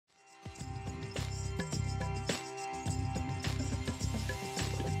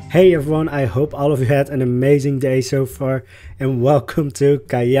Hey everyone, I hope all of you had an amazing day so far and welcome to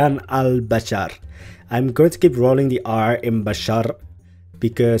Kayan Al-Bashar. I'm going to keep rolling the R in Bashar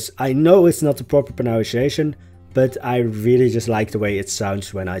because I know it's not the proper pronunciation, but I really just like the way it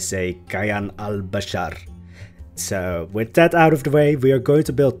sounds when I say Kayan Al-Bashar. So with that out of the way, we are going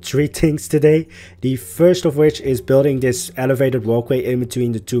to build three things today. The first of which is building this elevated walkway in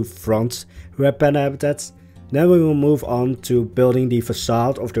between the two front Red Panda habitats. Then we will move on to building the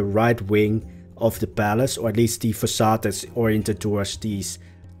facade of the right wing of the palace, or at least the facade that's oriented towards these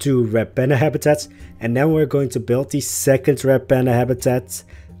two Red Panda habitats. And then we're going to build the second Red Panda habitat.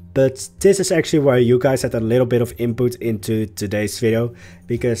 But this is actually where you guys had a little bit of input into today's video,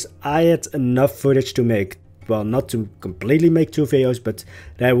 because I had enough footage to make, well, not to completely make two videos, but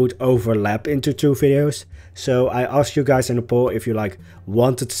that would overlap into two videos. So I asked you guys in the poll if you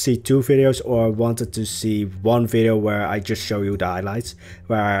wanted to see two videos or wanted to see one video where I just show you the highlights,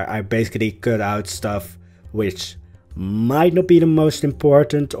 where I basically cut out stuff which might not be the most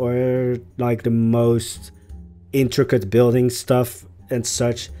important or like the most intricate building stuff and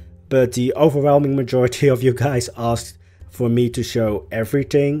such, but the overwhelming majority of you guys asked for me to show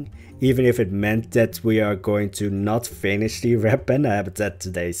everything, even if it meant that we are going to not finish the Red Panda habitat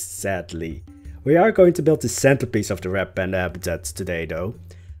today, sadly. We are going to build the centerpiece of the Red Panda habitat today though.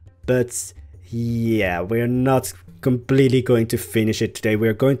 But yeah, we're not completely going to finish it today.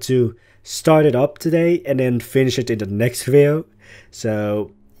 We're going to start it up today and then finish it in the next video.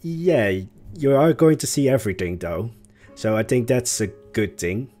 So yeah, you are going to see everything though. So I think that's a good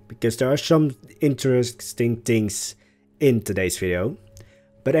thing, because there are some interesting things in today's video.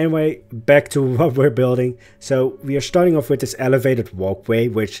 But anyway, back to what we're building. So we are starting off with this elevated walkway,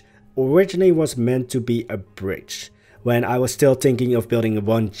 which originally was meant to be a bridge. When I was still thinking of building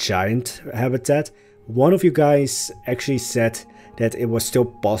one giant habitat, one of you guys actually said that it was still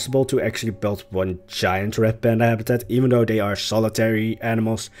possible to actually build one giant Red Panda habitat, even though they are solitary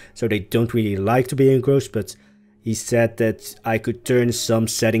animals, so they don't really like to be engrossed. But he said that I could turn some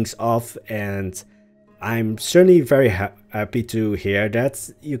settings off, and I'm certainly very happy to hear that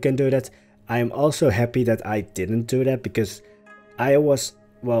you can do that. I'm also happy that I didn't do that, because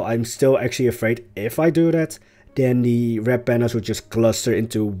I'm still actually afraid if I do that, then the Red Pandas would just cluster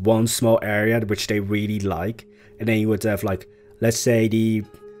into one small area which they really like. And then you would have, like, let's say the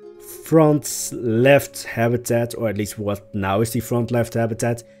front left habitat, or at least what now is the front left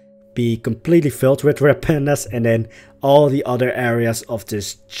habitat, be completely filled with Red Pandas, and then all the other areas of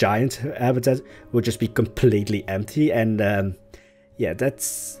this giant habitat would just be completely empty. And yeah,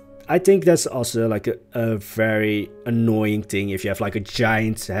 I think that's also like a very annoying thing if you have like a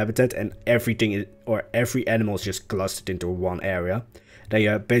giant habitat and everything or every animal is just clustered into one area. Then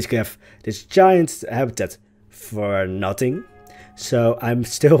you basically have this giant habitat for nothing. So I'm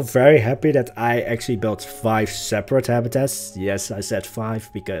still very happy that I actually built 5 separate habitats. Yes, I said 5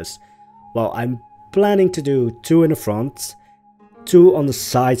 because, well, I'm planning to do 2 in the front, 2 on the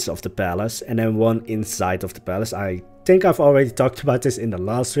sides of the palace, and then 1 inside of the palace. I think I've already talked about this in the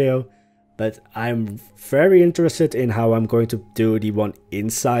last video, but I'm very interested in how I'm going to do the one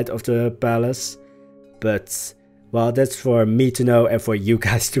inside of the palace. But, well, that's for me to know and for you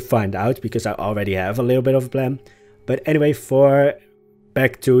guys to find out, because I already have a little bit of a plan. But anyway,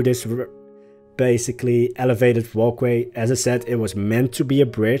 back to this basically elevated walkway. As I said, it was meant to be a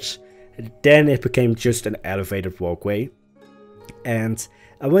bridge, and then it became just an elevated walkway. And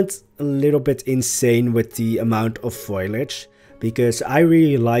I went a little bit insane with the amount of foliage, because I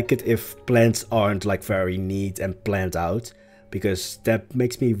really like it if plants aren't like very neat and planned out, because that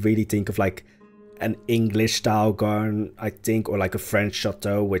makes me really think of like an English style garden, I think, or like a French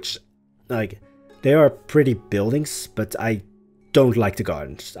chateau, which, like, they are pretty buildings, but I don't like the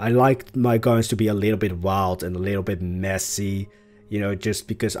gardens. I like my gardens to be a little bit wild and a little bit messy, you know, just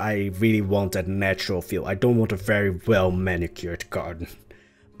because I really want that natural feel. I don't want a very well manicured garden.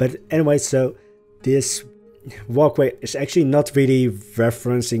 But anyway, so this walkway is actually not really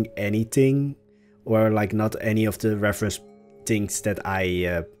referencing anything, or like not any of the reference things that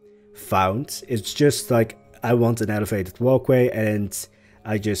I found. It's just like I want an elevated walkway, and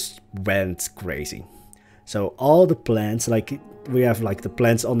I just went crazy. So all the plants, like we have like the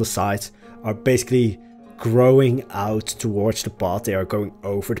plants on the sides, are basically growing out towards the pot. They are going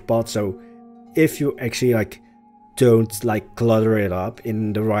over the pot. So if you actually like don't like clutter it up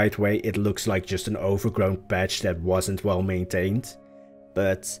in the right way, it looks like just an overgrown patch that wasn't well maintained.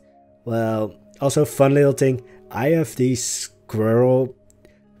 But, well, also fun little thing, I have these squirrel,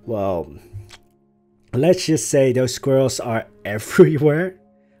 well, let's just say those squirrels are everywhere,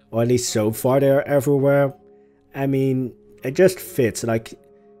 or at least so far they are everywhere. I mean, it just fits. Like,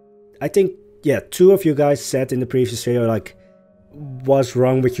 I think, yeah, two of you guys said in the previous video, like, what's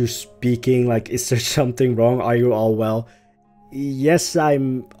wrong with you speaking? Like, is there something wrong? Are you all well? Yes,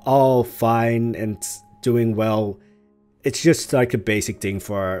 I'm all fine and doing well. It's just like a basic thing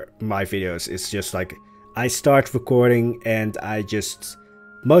for my videos. It's just like, I start recording and I just,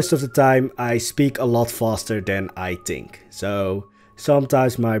 most of the time, I speak a lot faster than I think. So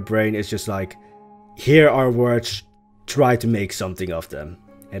sometimes my brain is just like, here are words, try to make something of them.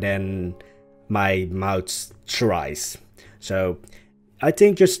 And then my mouth tries. So I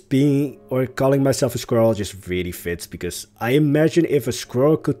think just being or calling myself a squirrel just really fits, because I imagine if a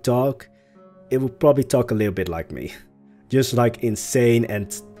squirrel could talk, it would probably talk a little bit like me. Just like insane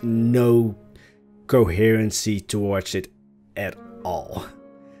and no coherency towards it at all.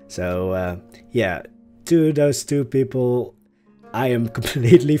 So yeah, to those two people, I am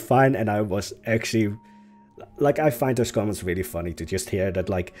completely fine, and I was actually, like, I find those comments really funny to just hear that,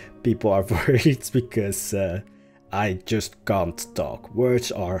 like, people are worried because I just can't talk.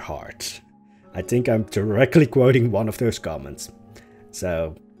 Words are hard. I think I'm directly quoting one of those comments.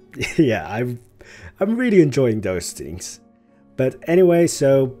 So yeah, I'm really enjoying those things. But anyway,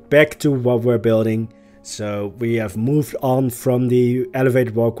 so back to what we're building. So we have moved on from the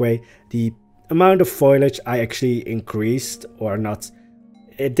elevated walkway. The amount of foliage I actually increased, or not.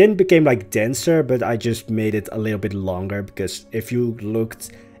 It didn't become like denser, but I just made it a little bit longer, because if you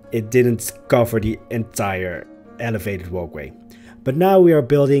looked, it didn't cover the entire elevated walkway. But now we are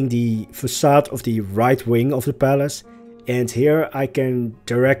building the facade of the right wing of the palace, and here I can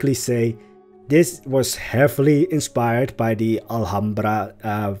directly say this was heavily inspired by the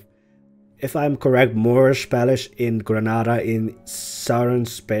Alhambra, if I'm correct, Moorish palace in Granada in southern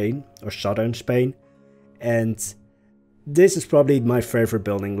Spain, and this is probably my favorite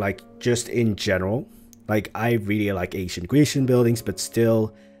building, like, just in general. Like, I really like ancient Grecian buildings, but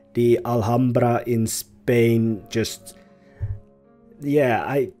still, the Alhambra in Spain, just,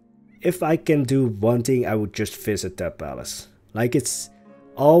 yeah, if I can do one thing, I would just visit that palace. Like, it's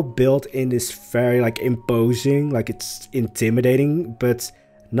all built in this very, like, imposing, like, it's intimidating, but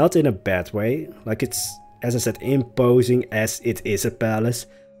not in a bad way. Like, it's, as I said, imposing as it is a palace.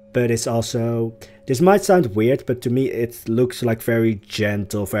 But it's also, this might sound weird, but to me it looks like very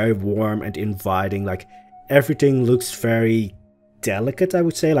gentle, very warm and inviting. Like, everything looks very delicate, I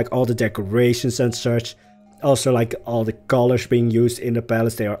would say, like all the decorations and such. Also, like, all the colors being used in the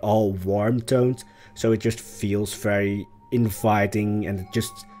palace, they are all warm toned, so it just feels very inviting, and it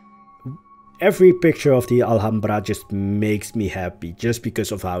just, every picture of the Alhambra just makes me happy just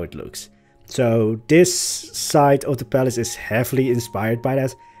because of how it looks. So this side of the palace is heavily inspired by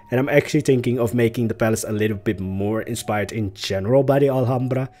that. And I'm actually thinking of making the palace a little bit more inspired in general by the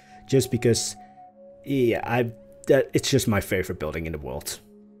Alhambra. Just because, yeah, it's just my favorite building in the world.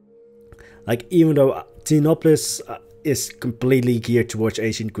 Like, even though Tinopolis is completely geared towards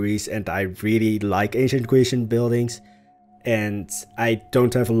ancient Greece, and I really like ancient Grecian buildings, and I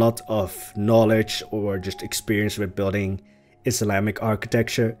don't have a lot of knowledge or just experience with building Islamic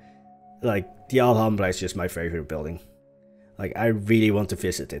architecture, like, the Alhambra is just my favorite building. Like, I really want to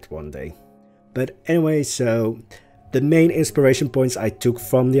visit it one day. But anyway, so the main inspiration points I took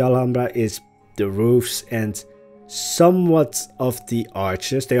from the Alhambra is the roofs and somewhat of the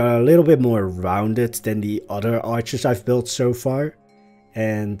arches. They are a little bit more rounded than the other arches I've built so far.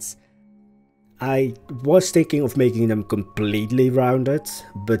 And I was thinking of making them completely rounded,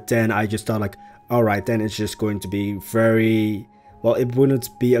 but then I just thought, like, alright, then it's just going to be very, well, it wouldn't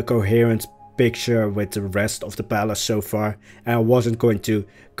be a coherent picture with the rest of the palace so far, and I wasn't going to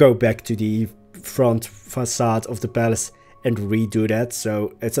go back to the front facade of the palace and redo that.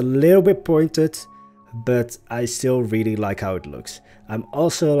 So it's a little bit pointed, but I still really like how it looks. I'm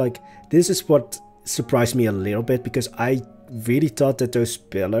also like, this is what surprised me a little bit, because I really thought that those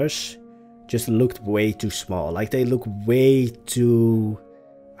pillars just looked way too small. Like, they look way too,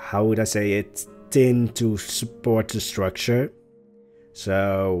 how would I say it, thin to support the structure.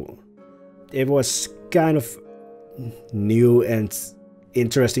 So it was kind of new and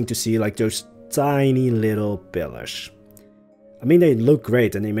interesting to see, like, those tiny little pillars. I mean, they look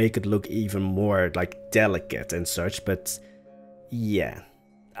great and they make it look even more, like, delicate and such, but yeah.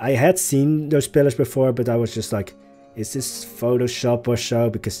 I had seen those pillars before, but I was just like, is this Photoshop or so?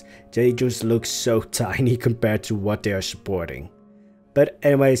 Because they just look so tiny compared to what they are supporting. But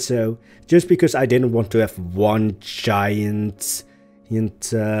anyway, so just because I didn't want to have one giant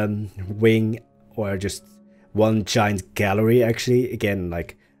wing, or just one giant gallery, actually, again,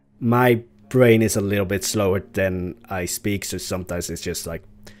 like, my brain is a little bit slower than I speak, so sometimes it's just like,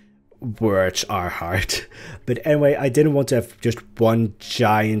 words are hard. But anyway, I didn't want to have just one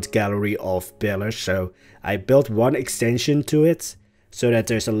giant gallery of pillars, so I built one extension to it so that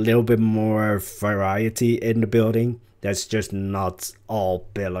there's a little bit more variety in the building. That's just not all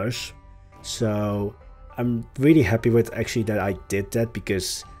pillars. So I'm really happy with actually that I did that,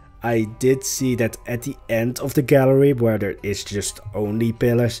 because I did see that at the end of the gallery where there is just only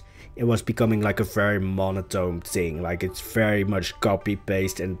pillars, it was becoming like a very monotone thing. Like it's very much copy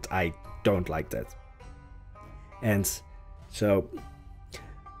paste, and I don't like that. And so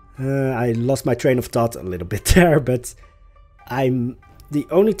I lost my train of thought a little bit there, but the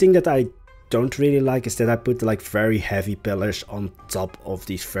only thing that I don't really like is that I put like very heavy pillars on top of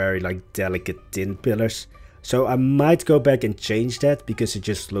these very like delicate thin pillars. So I might go back and change that, because it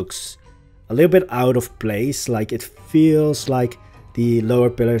just looks a little bit out of place. Like it feels like the lower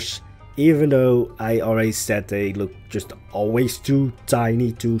pillars, even though I already said they look just always too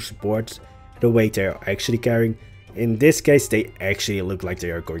tiny to support the weight they're actually carrying, in this case they actually look like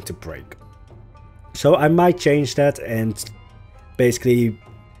they are going to break. So I might change that and basically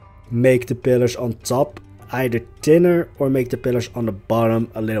make the pillars on top either thinner or make the pillars on the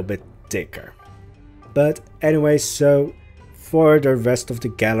bottom a little bit thicker. But anyway, so for the rest of the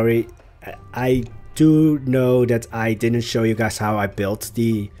gallery, I do know that I didn't show you guys how I built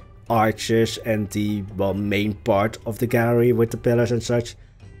the arches and the main part of the gallery with the pillars and such,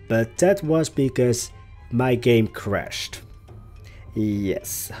 but that was because my game crashed.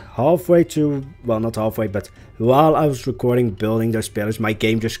 Yes, halfway to, well, not halfway, but while I was recording building those pillars, my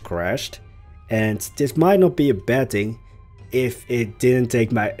game just crashed. And this might not be a bad thing if it didn't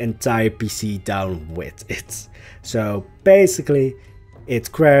take my entire PC down with it. So basically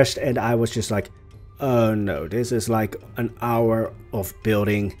it crashed and I was just like, oh no, this is like an hour of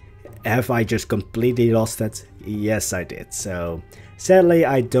building. Have I just completely lost it? Yes, I did. So sadly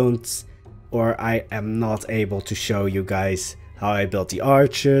I am not able to show you guys how I built the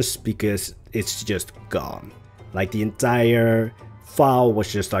arches, because it's just gone. Like the entire file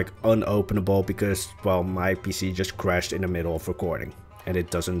was just like unopenable because, well, my PC just crashed in the middle of recording, and it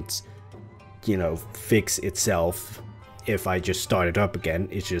doesn't, you know, fix itself if I just start it up again.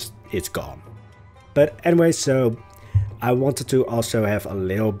 It's gone. But anyway, so I wanted to also have a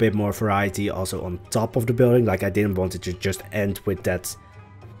little bit more variety also on top of the building. Like I didn't want it to just end with that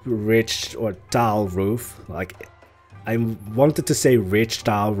ridge or tile roof. Like I wanted to say ridge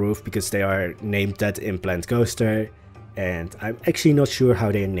tile roof because they are named that in Plant Coaster, and I'm actually not sure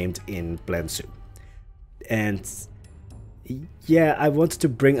how they are named in Plant Zoo. And yeah, I wanted to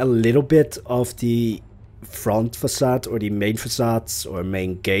bring a little bit of the front facade or the main facades or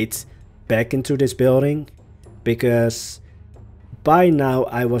main gate back into this building, because by now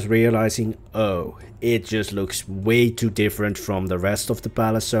I was realizing, oh, it just looks way too different from the rest of the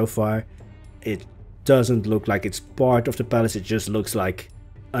palace so far. It doesn't look like it's part of the palace, it just looks like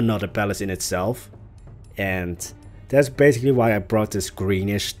another palace in itself. And that's basically why I brought this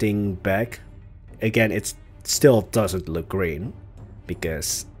greenish thing back. Again, it still doesn't look green,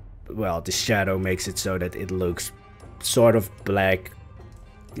 because, well, the shadow makes it so that it looks sort of black,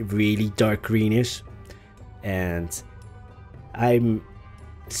 really dark greenish. And I'm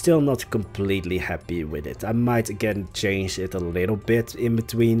still not completely happy with it. I might again change it a little bit in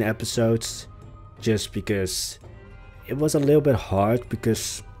between episodes, just because it was a little bit hard,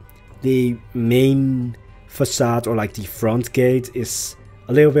 because the main facade or like the front gate is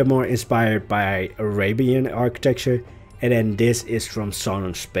a little bit more inspired by Arabian architecture, and then this is from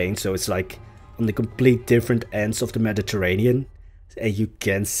southern Spain, so it's like on the complete different ends of the Mediterranean, and you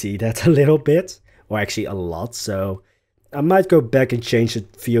can see that a little bit, or actually a lot. So I might go back and change a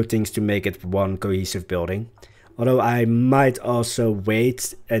few things to make it one cohesive building, although I might also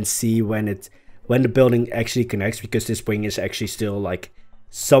wait and see when the building actually connects, because this wing is actually still like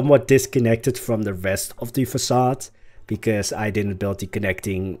somewhat disconnected from the rest of the facade, because I didn't build the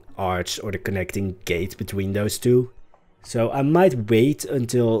connecting arch or the connecting gate between those two. So I might wait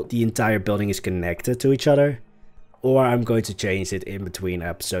until the entire building is connected to each other, or I'm going to change it in between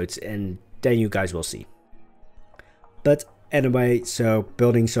episodes, and then you guys will see. But anyway, so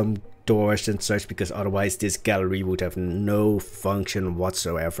building some doors and such, because otherwise this gallery would have no function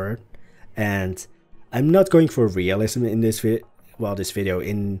whatsoever. And I'm not going for realism in this video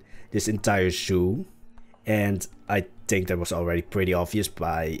in this entire zoo, and I think that was already pretty obvious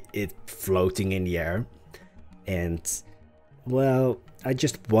by it floating in the air. And well, I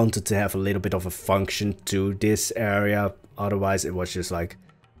just wanted to have a little bit of a function to this area, otherwise it was just like,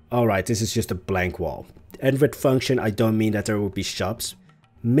 alright, this is just a blank wall. And with function I don't mean that there will be shops.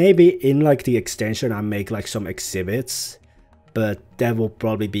 Maybe in like the extension I make like some exhibits, but that will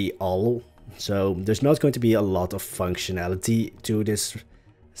probably be all. So there's not going to be a lot of functionality to this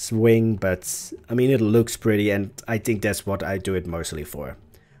wing, but I mean, it looks pretty, and I think that's what I do it mostly for.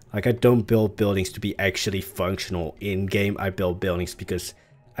 Like, I don't build buildings to be actually functional in game. I build buildings because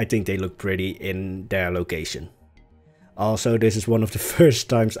I think they look pretty in their location. Also, this is one of the first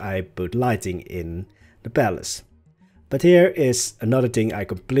times I put lighting in the palace. But here is another thing I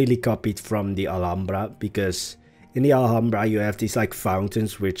completely copied from the Alhambra, because in the Alhambra you have these like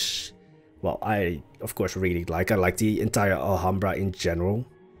fountains, which, well, I of course really like. I like the entire Alhambra in general.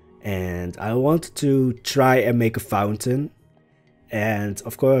 And I wanted to try and make a fountain. And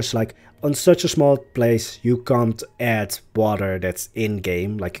of course, like, on such a small place, you can't add water that's in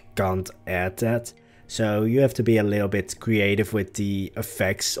game, like, you can't add that. So you have to be a little bit creative with the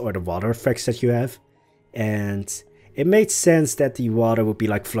effects or the water effects that you have. And it made sense that the water would be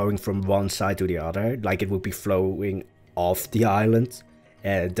like flowing from one side to the other, like it would be flowing off the island.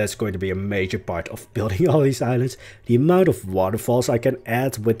 And that's going to be a major part of building all these islands. The amount of waterfalls I can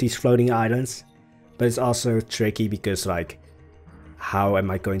add with these floating islands. But it's also tricky because, like, how am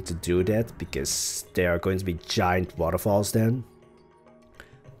I going to do that? Because there are going to be giant waterfalls then.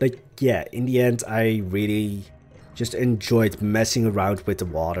 But yeah, in the end, I really just enjoyed messing around with the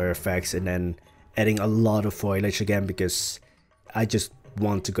water effects and then adding a lot of foliage again, because I just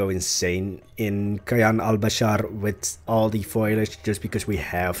want to go insane in Kayan Al-Bashar with all the foliage, just because we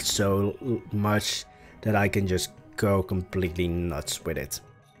have so much that I can just go completely nuts with it.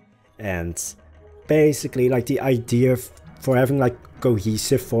 And basically, like, the idea for having like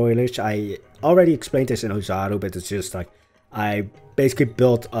cohesive foliage, I already explained this in Ozaru, but it's just like I basically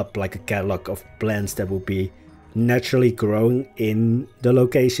built up like a catalog of plants that will be naturally growing in the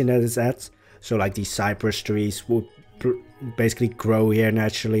location that it's at. So like these cypress trees would basically grow here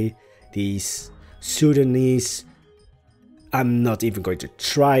naturally. These Sudanese, I'm not even going to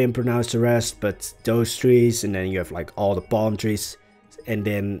try and pronounce the rest, but those trees, and then you have like all the palm trees, and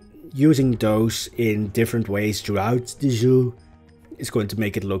then using those in different ways throughout the zoo is going to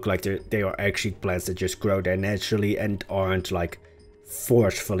make it look like they are actually plants that just grow there naturally and aren't like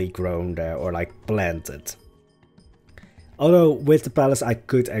forcefully grown there or like planted. Although with the palace I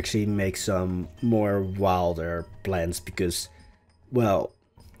could actually make some more wilder plants, because, well,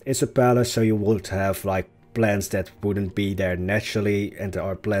 it's a palace, so you would have like plants that wouldn't be there naturally and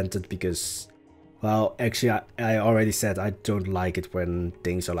are planted, because, well, actually I already said I don't like it when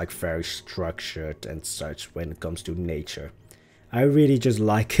things are like very structured and such when it comes to nature. I really just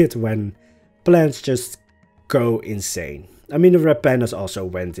like it when plants just go insane. I mean, the Red Pandas also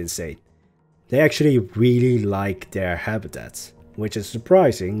went insane. They actually really like their habitats, which is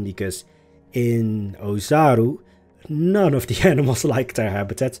surprising because in Ozaru, none of the animals liked their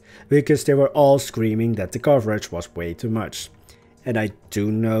habitat because they were all screaming that the coverage was way too much. And I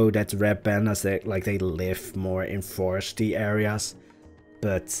do know that Red Pandas, they live more in foresty areas,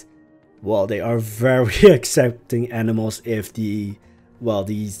 but, well, they are very accepting animals if the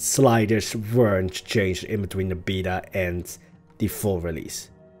sliders weren't changed in between the beta and the full release.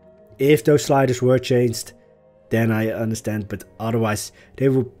 If those sliders were changed, then I understand, but otherwise they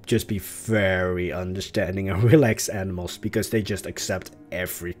would just be very understanding and relaxed animals because they just accept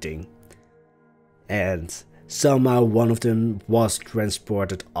everything. And somehow one of them was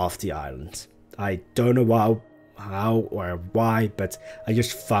transported off the island. I don't know how or why, but I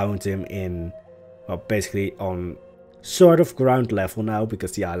just found him in, well, basically on sort of ground level now,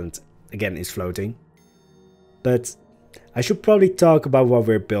 because the island again is floating. But I should probably talk about what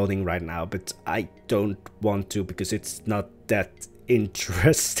we're building right now, but I don't want to because it's not that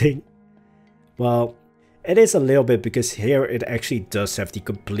interesting. Well, it is a little bit, because here it actually does have the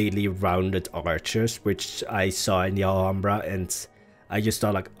completely rounded arches, which I saw in the Alhambra, and I just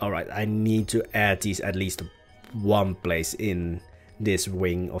thought like, alright, I need to add these at least one place in this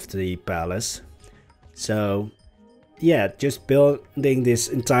wing of the palace. So yeah, just building this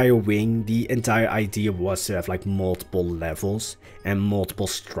entire wing, the entire idea was to have like multiple levels and multiple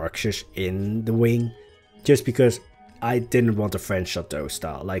structures in the wing, just because I didn't want a French chateau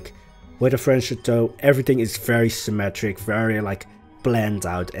style. Like, with a French chateau, everything is very symmetric, very like planned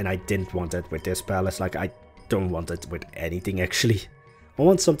out, and I didn't want that with this palace. Like, I don't want it with anything actually. I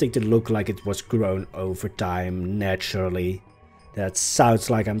want something to look like it was grown over time, naturally. That sounds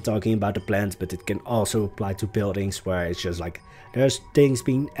like I'm talking about the plants, but it can also apply to buildings where it's just like there's things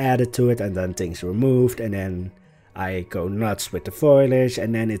being added to it and then things removed, and then I go nuts with the foliage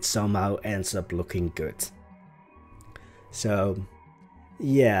and then it somehow ends up looking good. So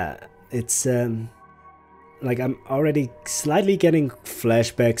yeah, it's like I'm already slightly getting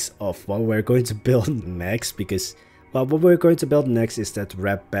flashbacks of what we're going to build next, because, Well, what we're going to build next is that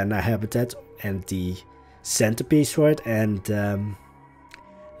Red Panda Habitat and the centerpiece for it. And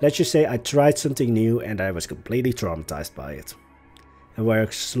let's just say I tried something new and I was completely traumatized by it. And we're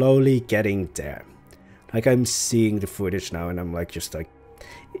slowly getting there. Like, I'm seeing the footage now and I'm like, just like,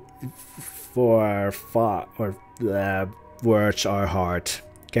 words are hard.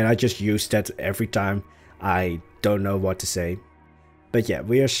 Can I just use that every time? I don't know what to say. But yeah,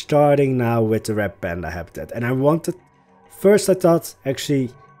 we are starting now with the Red Panda Habitat. And I wanted, first I thought actually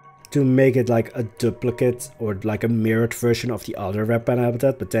to make it like a duplicate or like a mirrored version of the other Red Panda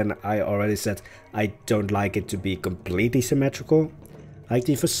Habitat. But then I already said I don't like it to be completely symmetrical. Like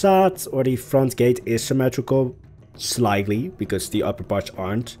the facade or the front gate is symmetrical slightly because the upper parts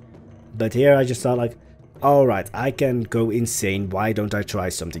aren't. But here I just thought like, alright, I can go insane, why don't I try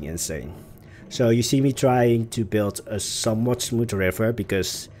something insane? So you see me trying to build a somewhat smooth river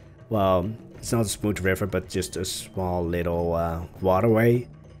because, well, it's not a smooth river but just a small little waterway.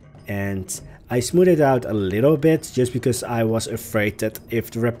 And I smoothed it out a little bit just because I was afraid that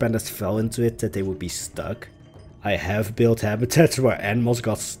if the red pandas fell into it that they would be stuck. I have built habitats where animals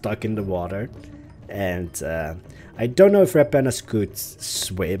got stuck in the water. And I don't know if red pandas could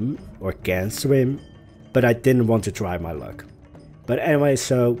swim or can swim, but I didn't want to try my luck. But anyway,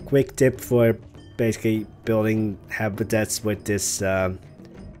 so quick tip for basically building habitats with this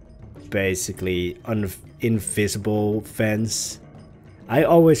basically invisible fence. I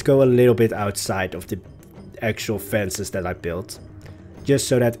always go a little bit outside of the actual fences that I built. Just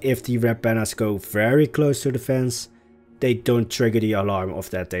so that if the red pandas go very close to the fence, they don't trigger the alarm of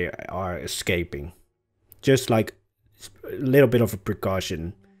that they are escaping. Just like a little bit of a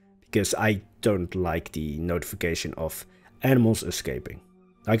precaution, because I don't like the notification of animals escaping.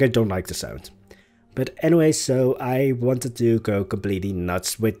 Like, I don't like the sound. But anyway, so I wanted to go completely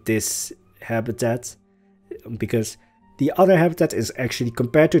nuts with this habitat, because the other habitat is actually,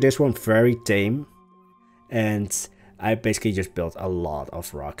 compared to this one, very tame. And I basically just built a lot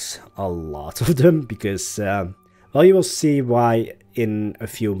of rocks, a lot of them, because, well, you will see why in a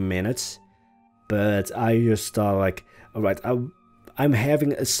few minutes. But I just thought like, alright, I'm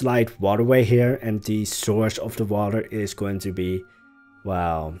having a slight waterway here, and the source of the water is going to be,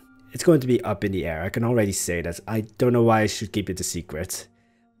 well, it's going to be up in the air. I can already say that. I don't know why I should keep it a secret.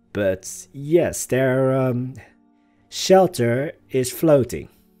 But yes, their shelter is floating.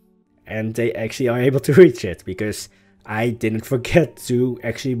 And they actually are able to reach it, because I didn't forget to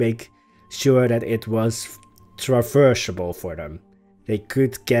actually make sure that it was traversable for them. They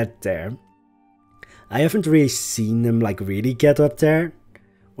could get there. I haven't really seen them like really get up there,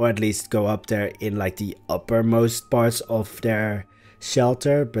 or at least go up there in like the uppermost parts of their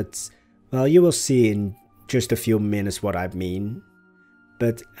shelter, but well, you will see in just a few minutes what I mean.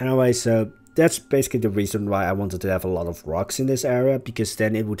 But anyway, so that's basically the reason why I wanted to have a lot of rocks in this area, because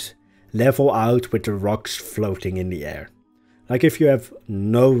then it would level out with the rocks floating in the air. Like, if you have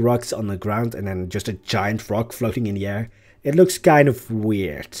no rocks on the ground and then just a giant rock floating in the air, it looks kind of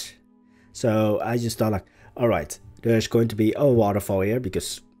weird. So I just thought like, alright, there's going to be a waterfall here,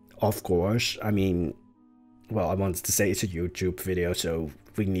 because of course, I mean, well, I wanted to say it's a YouTube video, so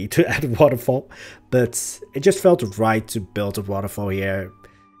we need to add a waterfall. But it just felt right to build a waterfall here,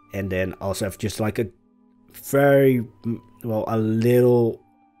 and then also have just like a very, well, a little,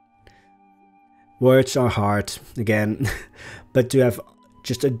 words are hard again, but to have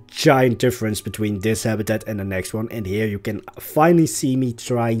just a giant difference between this habitat and the next one. And here you can finally see me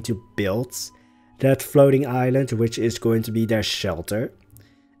trying to build that floating island, which is going to be their shelter.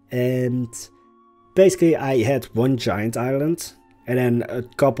 And basically I had one giant island and then a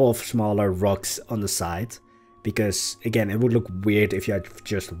couple of smaller rocks on the side, because again, it would look weird if you had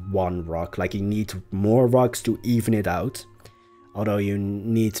just one rock. Like, you need more rocks to even it out, although you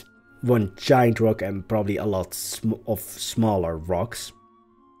need one giant rock and probably a lot of smaller rocks.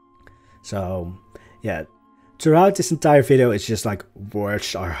 So yeah, throughout this entire video it's just like,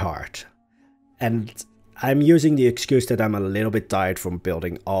 words are hard. And I'm using the excuse that I'm a little bit tired from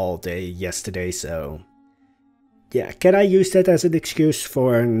building all day yesterday, so yeah, can I use that as an excuse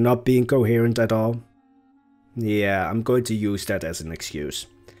for not being coherent at all? Yeah, I'm going to use that as an excuse.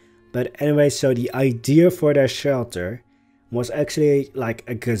 But anyway, so the idea for their shelter was actually like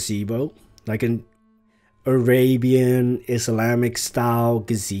a gazebo, like an Arabian Islamic style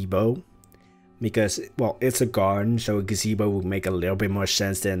gazebo. Because, well, it's a garden, so a gazebo would make a little bit more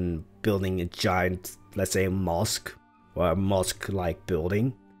sense than building a giant, let's say, a mosque, or a mosque-like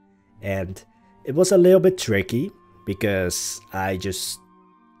building. And it was a little bit tricky, because I just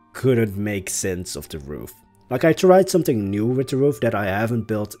couldn't make sense of the roof. Like, I tried something new with the roof that I haven't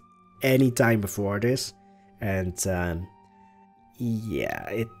built any time before this, And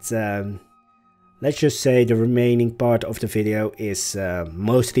yeah, let's just say the remaining part of the video is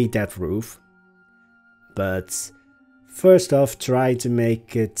mostly that roof. But first off, try to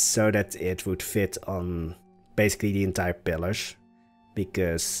make it so that it would fit on basically the entire pillars.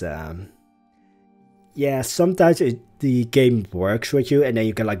 Because yeah, sometimes the game works with you and then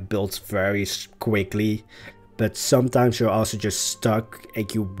you can like build very quickly. But sometimes you're also just stuck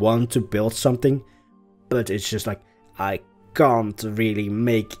and you want to build something, but it's just like, I can't really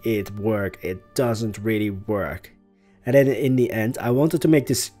make it work. It doesn't really work. And then in the end, I wanted to make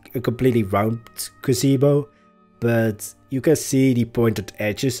this a completely round gazebo, but you can see the pointed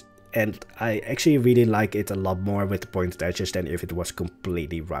edges, and I actually really like it a lot more with the pointed edges than if it was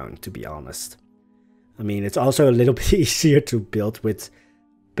completely round, to be honest. I mean, it's also a little bit easier to build with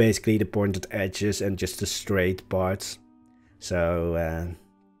basically the pointed edges and just the straight parts. So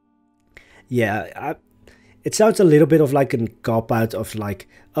yeah, it sounds a little bit of like a cop-out of like,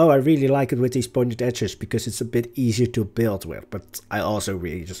 oh, I really like it with these pointed edges because it's a bit easier to build with, but I also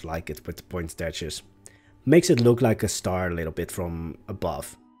really just like it with the pointed edges. Makes it look like a star a little bit from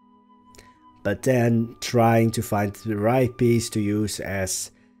above. But then trying to find the right piece to use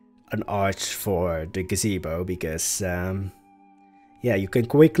as an arch for the gazebo, because yeah, you can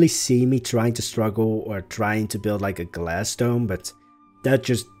quickly see me trying to struggle or trying to build like a glass dome, but that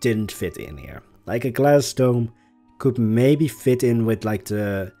just didn't fit in here. Like a glass dome could maybe fit in with like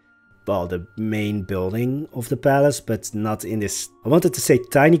the main building of the palace, but not in this. I wanted to say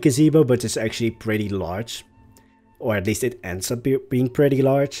tiny gazebo, but it's actually pretty large. Or at least it ends up being pretty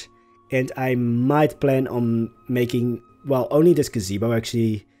large. And I might plan on making, well, only this gazebo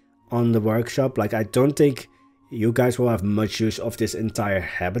actually on the workshop. Like, I don't think you guys will have much use of this entire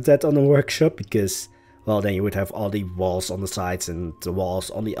habitat on the workshop, because, well, then you would have all the walls on the sides and the walls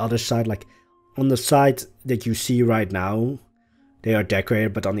on the other side. Like, on the side that you see right now, they are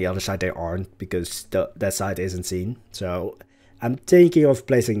decorated, but on the other side they aren't, because that side isn't seen. So I'm thinking of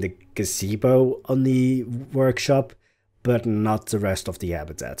placing the gazebo on the workshop, but not the rest of the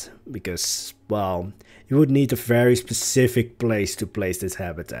habitat, because, well, you would need a very specific place to place this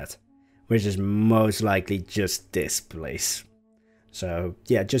habitat, which is most likely just this place. So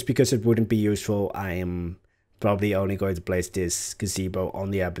yeah, just because it wouldn't be useful, I am probably only going to place this gazebo on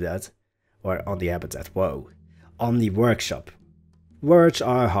the habitat. Or on the habitat, whoa. On the workshop. Words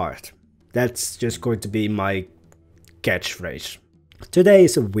are hard. That's just going to be my catchphrase. Today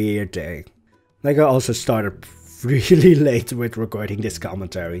is a weird day. Like, I also started really late with recording this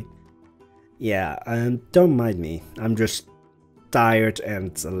commentary. Yeah, don't mind me. I'm just tired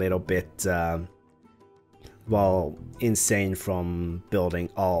and a little bit, well, insane from building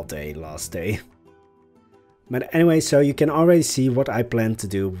all day last day. But anyway, so you can already see what I plan to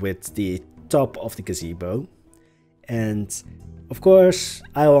do with the top of the gazebo. And of course,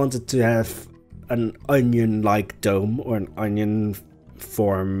 I wanted to have an onion-like dome, or an onion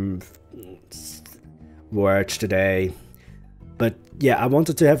form word today. But yeah, I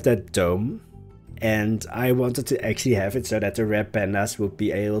wanted to have that dome. And I wanted to actually have it so that the red pandas would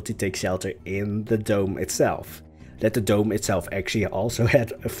be able to take shelter in the dome itself. That the dome itself actually also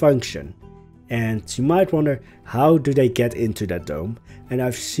had a function. And you might wonder, how do they get into that dome? And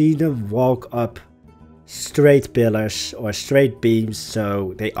I've seen them walk up straight pillars or straight beams,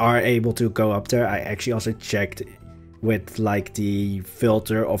 so they are able to go up there. I actually also checked with like the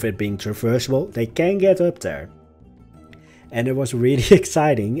filter of it being traversable. They can get up there. And it was really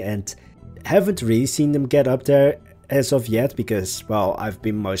exciting, and haven't really seen them get up there as of yet, because, well, I've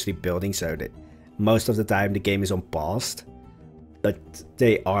been mostly building, so that most of the time the game is on paused. But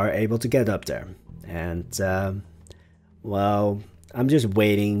they are able to get up there. And, well, I'm just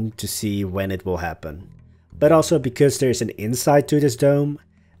waiting to see when it will happen. But also, because there's an inside to this dome,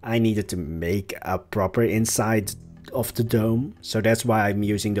 I needed to make a proper inside of the dome. So that's why I'm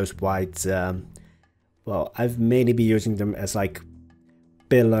using those white, well, I've mainly been using them as like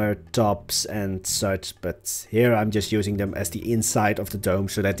pillar tops and such, but here I'm just using them as the inside of the dome,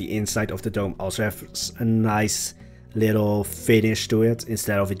 so that the inside of the dome also has a nice little finish to it,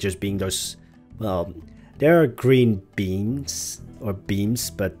 instead of it just being those, well, there are green beams or beams,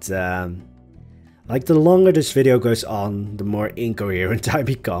 but like, the longer this video goes on, the more incoherent I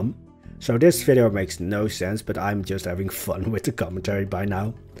become. So this video makes no sense, but I'm just having fun with the commentary by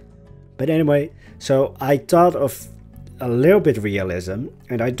now. But anyway, so I thought of a little bit realism,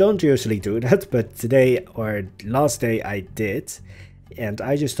 and I don't usually do that, but today or last day I did, and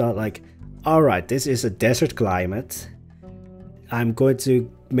I just thought like, alright, this is a desert climate. I'm going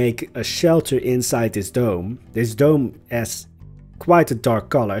to make a shelter inside this dome. This dome has quite a dark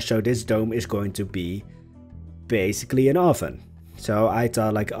color, so this dome is going to be basically an oven. So I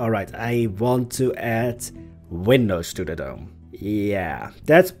thought like, alright, I want to add windows to the dome. Yeah,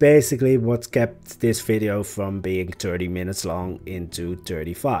 that's basically what kept this video from being 30 minutes long into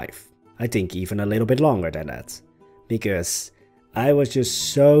 35. I think even a little bit longer than that. Because I was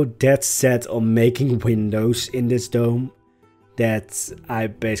just so dead set on making windows in this dome that I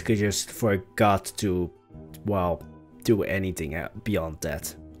basically just forgot to, well, do anything beyond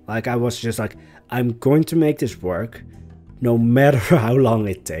that. Like I was just like, I'm going to make this work no matter how long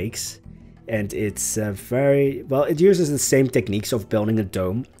it takes. And it's very, well, it uses the same techniques of building a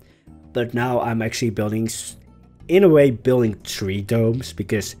dome. But now I'm actually building, in a way, building 3 domes.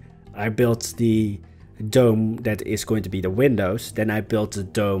 Because I built the dome that is going to be the windows. Then I built the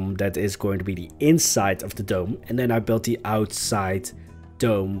dome that is going to be the inside of the dome. And then I built the outside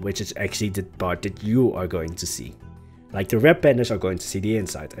dome, which is actually the part that you are going to see. Like the Red Pandas are going to see the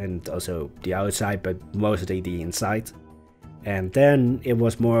inside and also the outside, but mostly the inside. And then it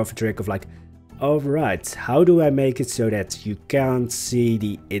was more of a trick of like, alright, how do I make it so that you can't see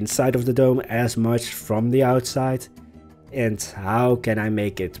the inside of the dome as much from the outside? And how can I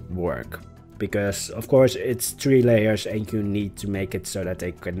make it work? Because of course it's 3 layers and you need to make it so that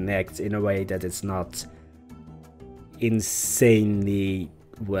they connect in a way that it's not insanely,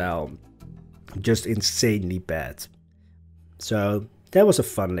 well, just insanely bad. So that was a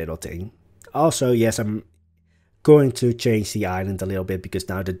fun little thing. Also, yes, I'm going to change the island a little bit because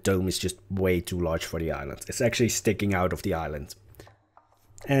now the dome is just way too large for the island. It's actually sticking out of the island.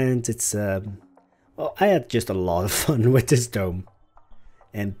 And it's, well, I had just a lot of fun with this dome.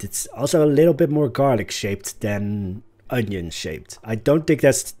 And it's also a little bit more garlic shaped than onion shaped. I don't think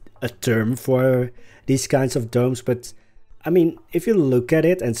that's a term for these kinds of domes, but I mean, if you look at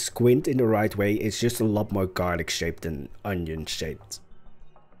it and squint in the right way, it's just a lot more garlic shaped than onion shaped.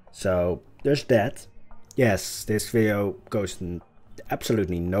 So there's that. Yes, this video goes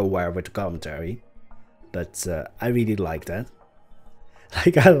absolutely nowhere with the commentary, but I really like that.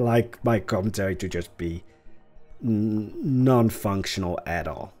 Like, I like my commentary to just be non-functional at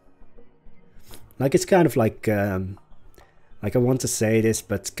all. Like, it's kind of like I want to say this,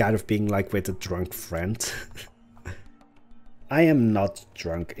 but kind of being like with a drunk friend. I am not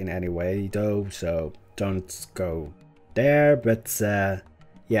drunk in any way though, so don't go there, but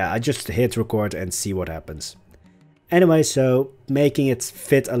yeah, I just hit record and see what happens. Anyway, so making it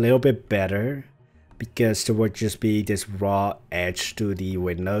fit a little bit better, because there would just be this raw edge to the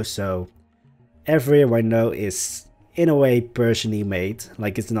window, so every window is in a way personally made,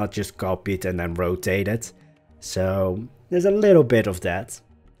 like it's not just copied and then rotated. So there's a little bit of that.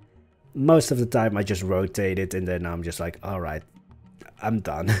 Most of the time I just rotate it and then I'm just like, alright, I'm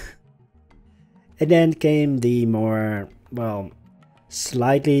done. And then came the more, well,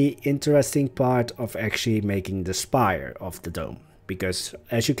 slightly interesting part of actually making the spire of the dome. Because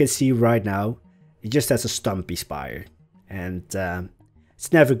as you can see right now, it just has a stumpy spire. And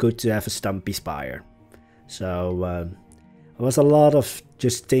it's never good to have a stumpy spire. So it was a lot of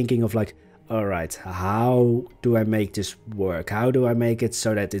just thinking of like, alright, how do I make this work? How do I make it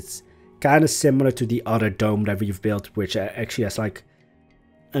so that it's kind of similar to the other dome that we've built, which actually has like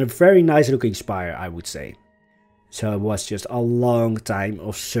a very nice looking spire, I would say. So it was just a long time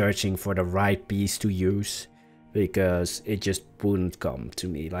of searching for the right piece to use, because it just wouldn't come to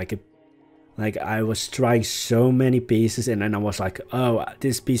me. Like I was trying so many pieces and then I was like, oh,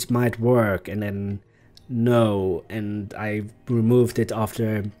 this piece might work, and then no, and I removed it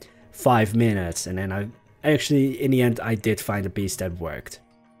after 5 minutes, and then I actually in the end I did find a piece that worked.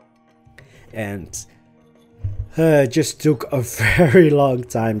 And it just took a very long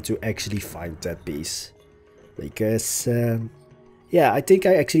time to actually find that piece. Because, yeah, I think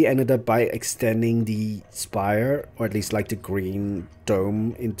I actually ended up by extending the spire, or at least like the green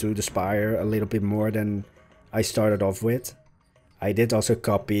dome into the spire a little bit more than I started off with. I did also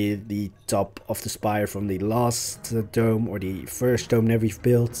copy the top of the spire from the last dome, or the first dome that we've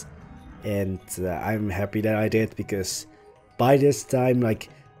built. And I'm happy that I did, because by this time, like,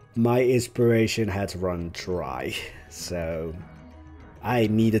 my inspiration had run dry. So I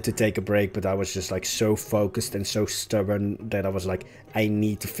needed to take a break, but I was just like so focused and so stubborn that I was like, I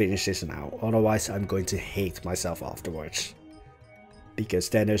need to finish this now, otherwise I'm going to hate myself afterwards. Because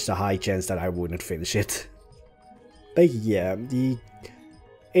then there's a high chance that I wouldn't finish it. But yeah, in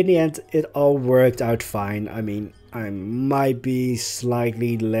the end it all worked out fine. I mean, I might be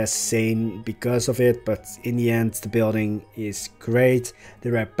slightly less sane because of it, but in the end the building is great.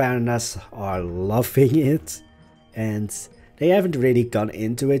 The Red Pandas are loving it, and they haven't really gone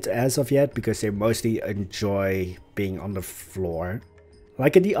into it as of yet because they mostly enjoy being on the floor.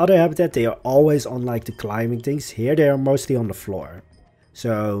 Like in the other habitat, they are always on like the climbing things. Here they are mostly on the floor.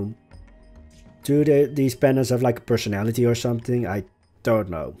 So do these pandas have like a personality or something? I don't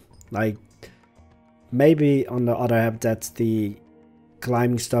know. Like maybe on the other habitats the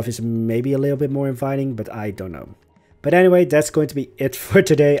climbing stuff is maybe a little bit more inviting, but I don't know. But anyway, that's going to be it for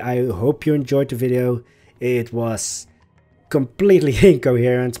today. I hope you enjoyed the video. It was completely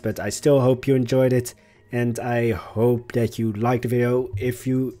incoherent, but I still hope you enjoyed it. And I hope that you liked the video. If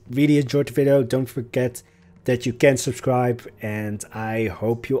you really enjoyed the video, don't forget that you can subscribe. And I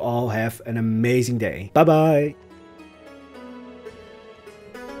hope you all have an amazing day. Bye bye.